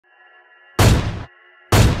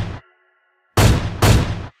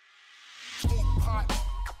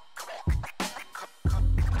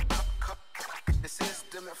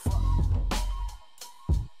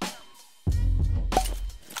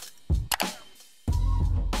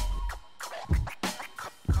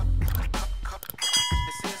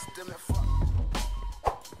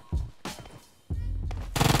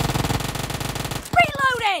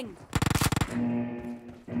Reloading!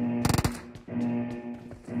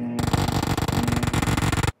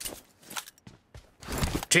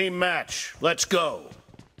 Team match, let's go.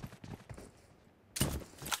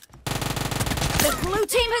 The blue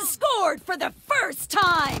team has scored for the first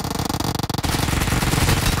time!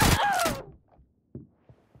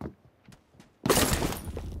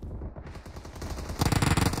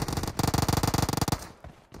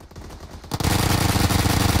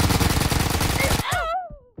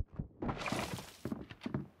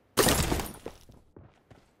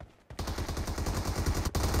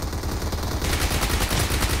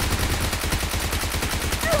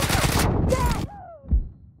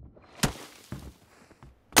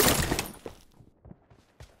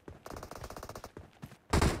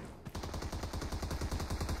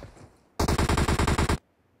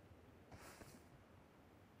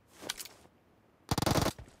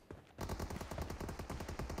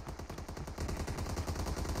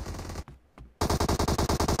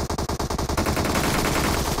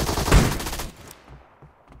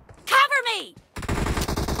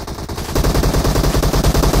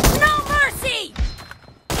 No mercy!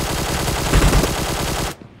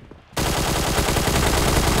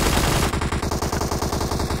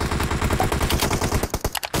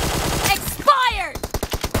 Expired!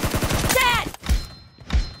 Dead!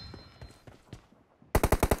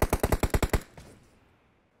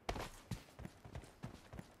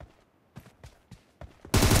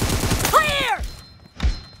 Clear!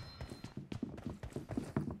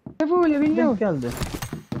 Sevou, Levinho. geldi.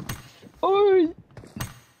 Oy.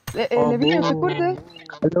 Levinho se kurde.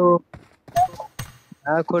 Hello.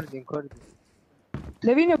 Ha kurdin.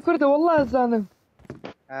 Levinho kurde والله الظالم.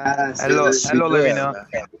 Hello Levinho.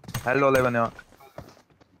 Hello Levinho.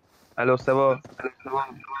 Hello Sevou.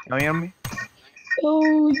 You hear me?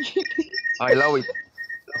 Oy. I love it.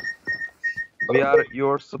 We are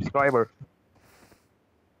your subscriber.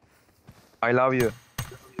 I love you.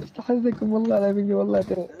 استحزكم والله ليفينيو والله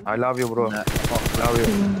ترى. I love you bro. Love you.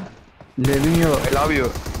 Levinho. I love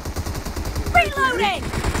you. Reloading!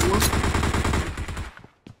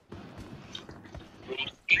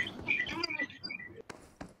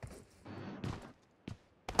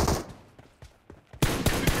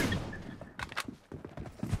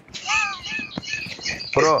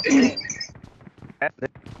 Bro.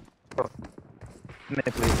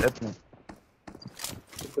 Please, help me.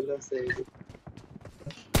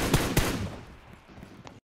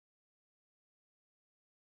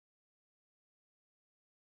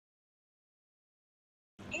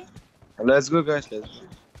 Let's go guys.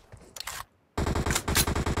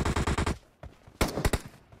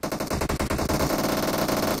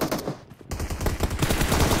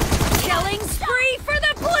 Killing spree for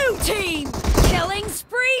the blue team! Killing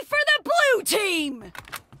spree for the blue team!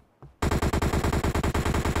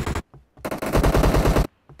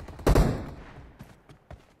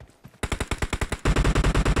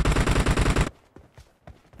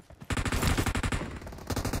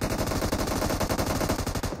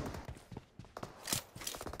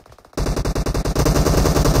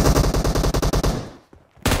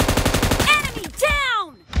 Enemy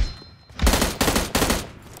down!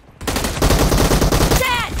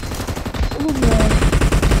 Dead!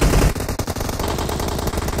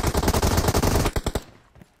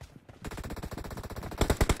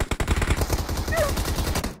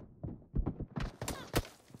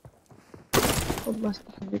 والله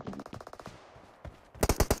استحزكم.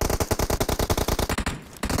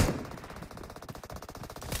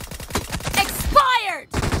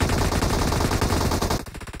 Expired!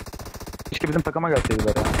 Keşke bizim takıma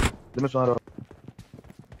gelseydiler ya. Değil mi sonra?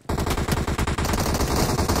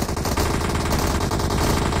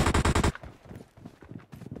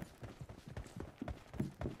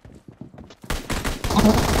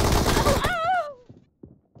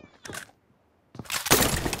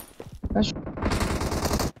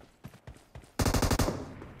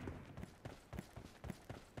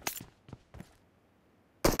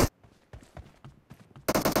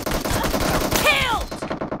 Killed!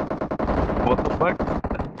 What the fuck?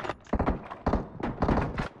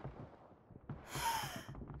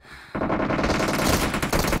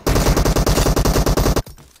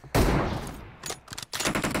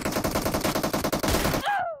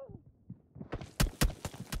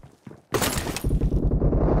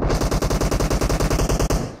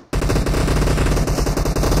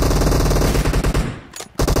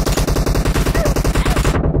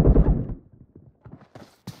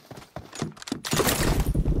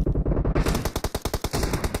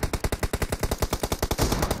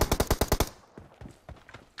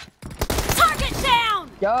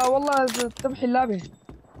 يا والله تمحي اللعبة.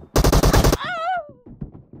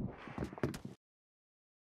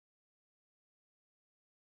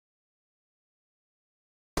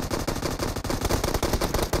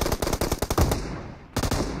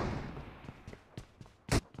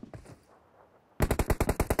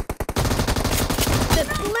 The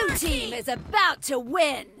blue team is about to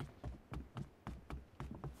win.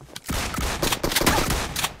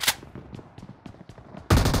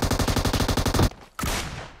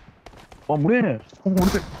 Lan buraya ne?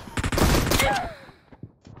 Burada.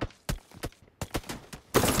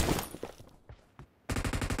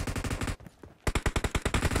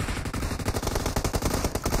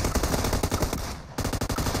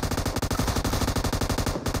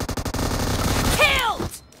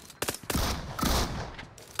 Killed!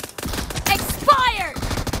 Expired!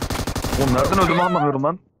 Oğlum nereden öldüğümü anlamıyorum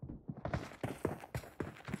lan.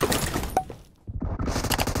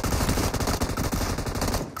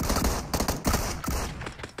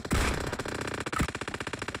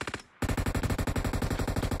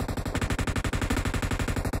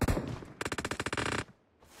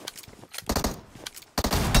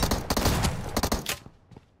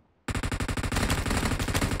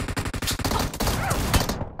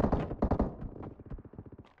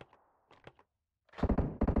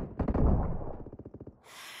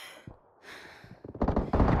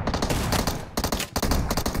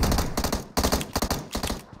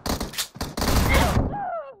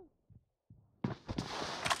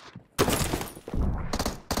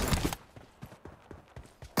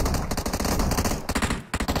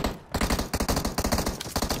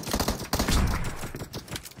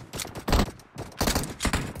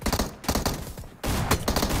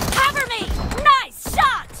 Cover me! Nice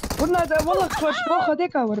shot! قلنا ده والله كلاش باخذ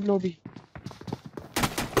هيك اور اللوبي.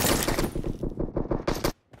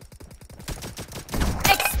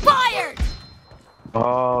 Expired!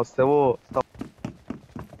 Aa, Sevou.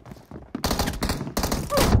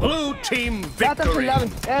 Blue team لا تمحي victory. اللعبة.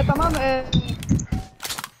 تمام.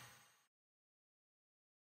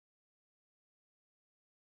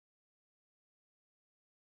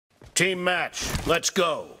 Team match. Let's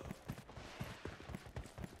go.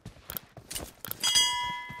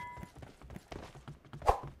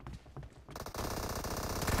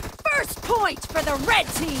 First point for the red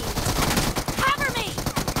team! Cover me!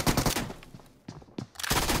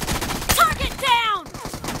 Target down!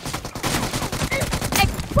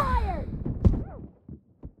 Expired!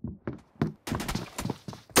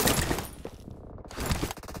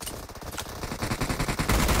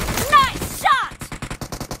 Nice shot!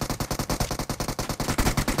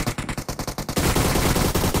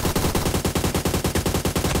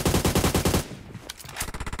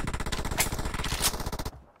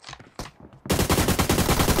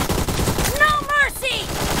 No mercy!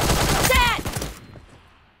 Dead!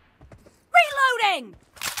 Reloading!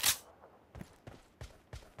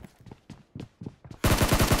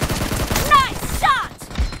 Nice shot!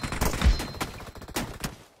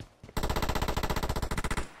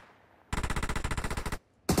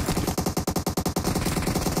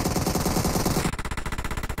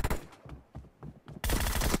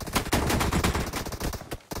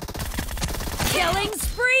 Killing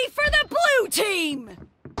spree for the blue team!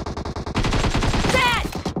 Dead!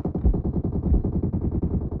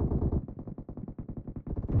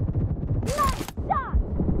 Nice shot!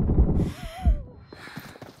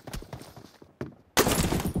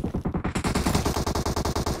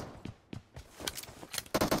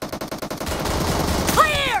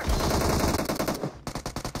 Clear!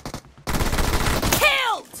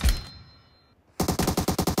 Killed!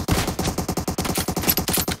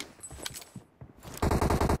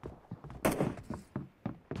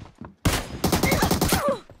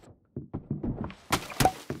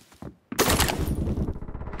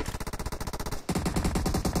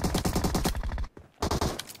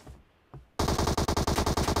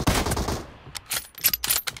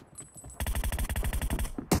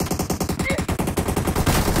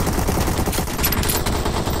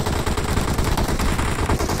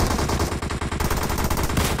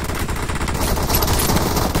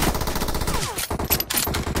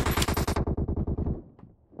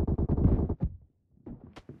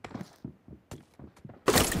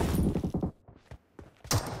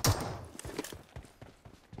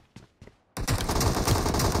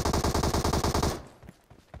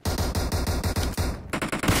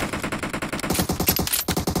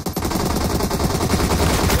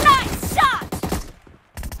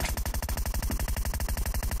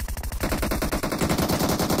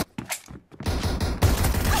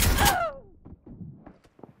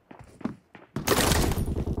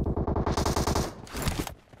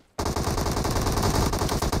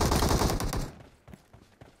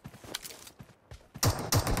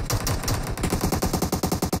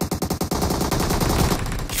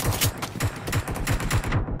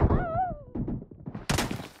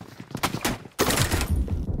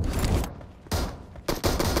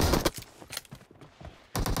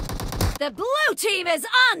 The blue team is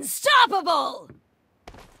unstoppable!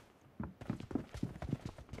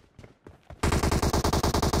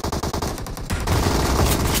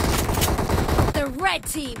 The red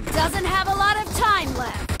team doesn't have a lot of time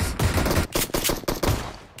left.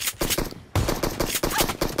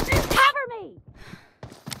 Cover me!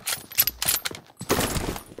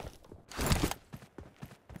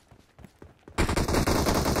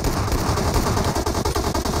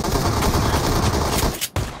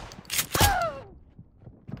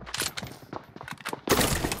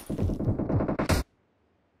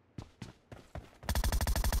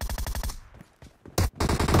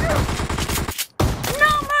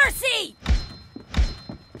 No mercy!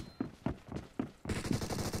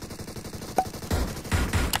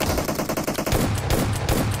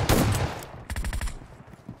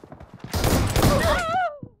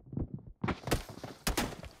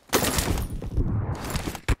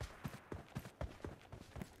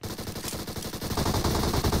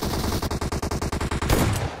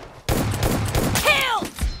 Killed!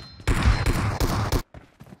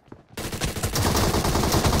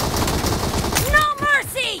 No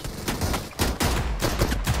mercy!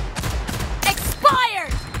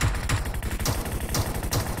 Expired!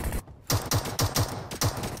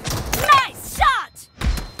 Nice shot!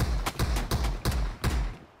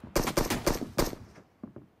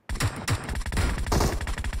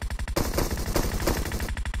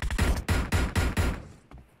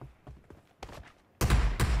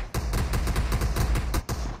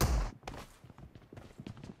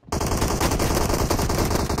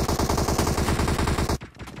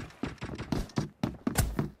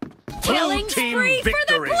 Killing team spree for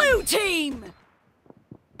the victory. blue team!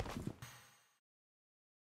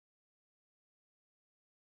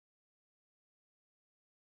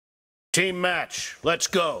 Team match. Let's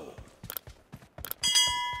go.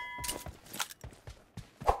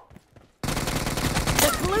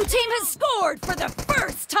 The blue team has scored for the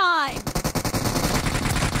first time!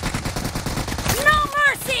 No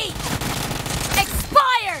mercy!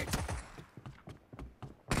 Expired!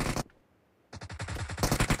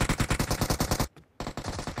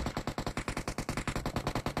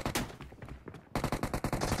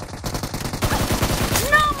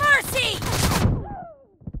 No mercy!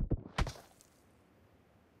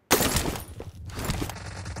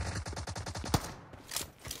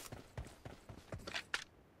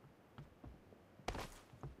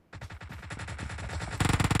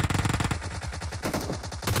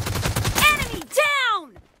 Enemy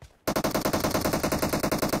down!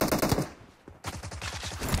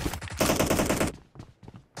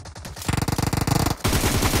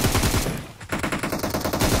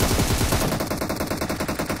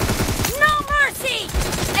 No mercy!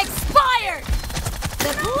 Expired!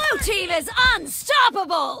 The blue team is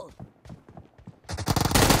unstoppable!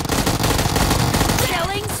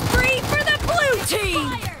 Killing spree for the blue team!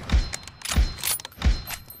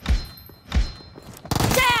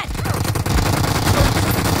 Dead!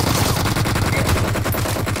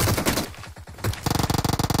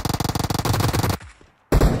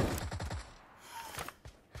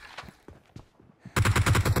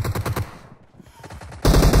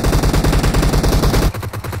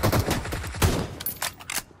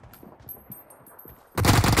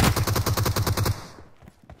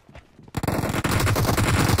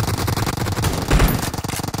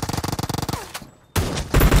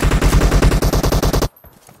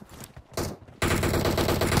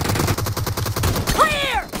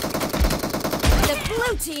 Clear! The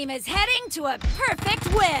blue team is heading to a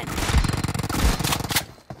perfect win!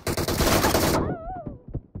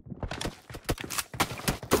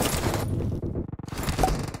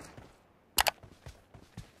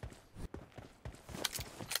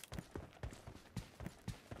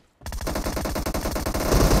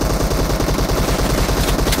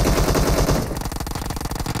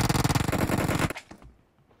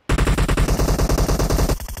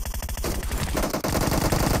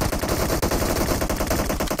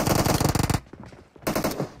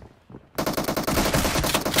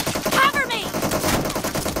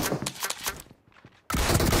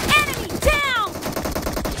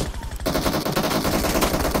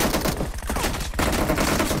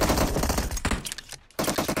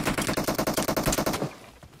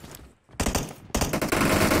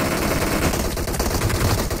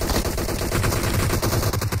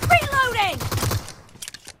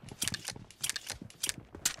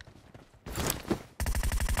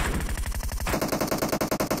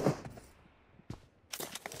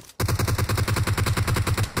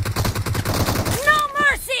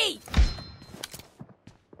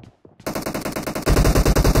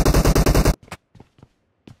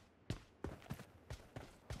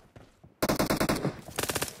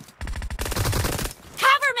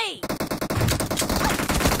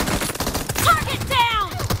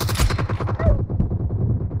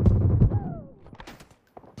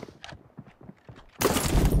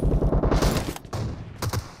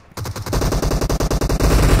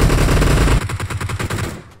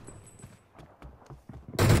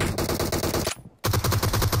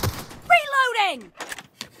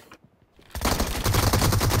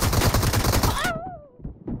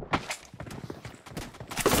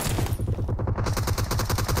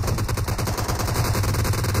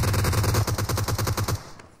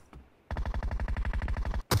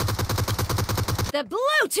 The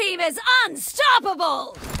blue team is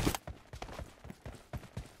unstoppable!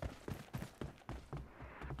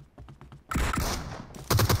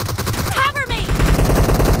 Cover me!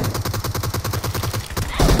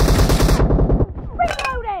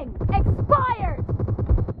 Reloading! Expired!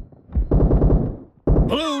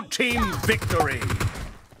 Blue team victory!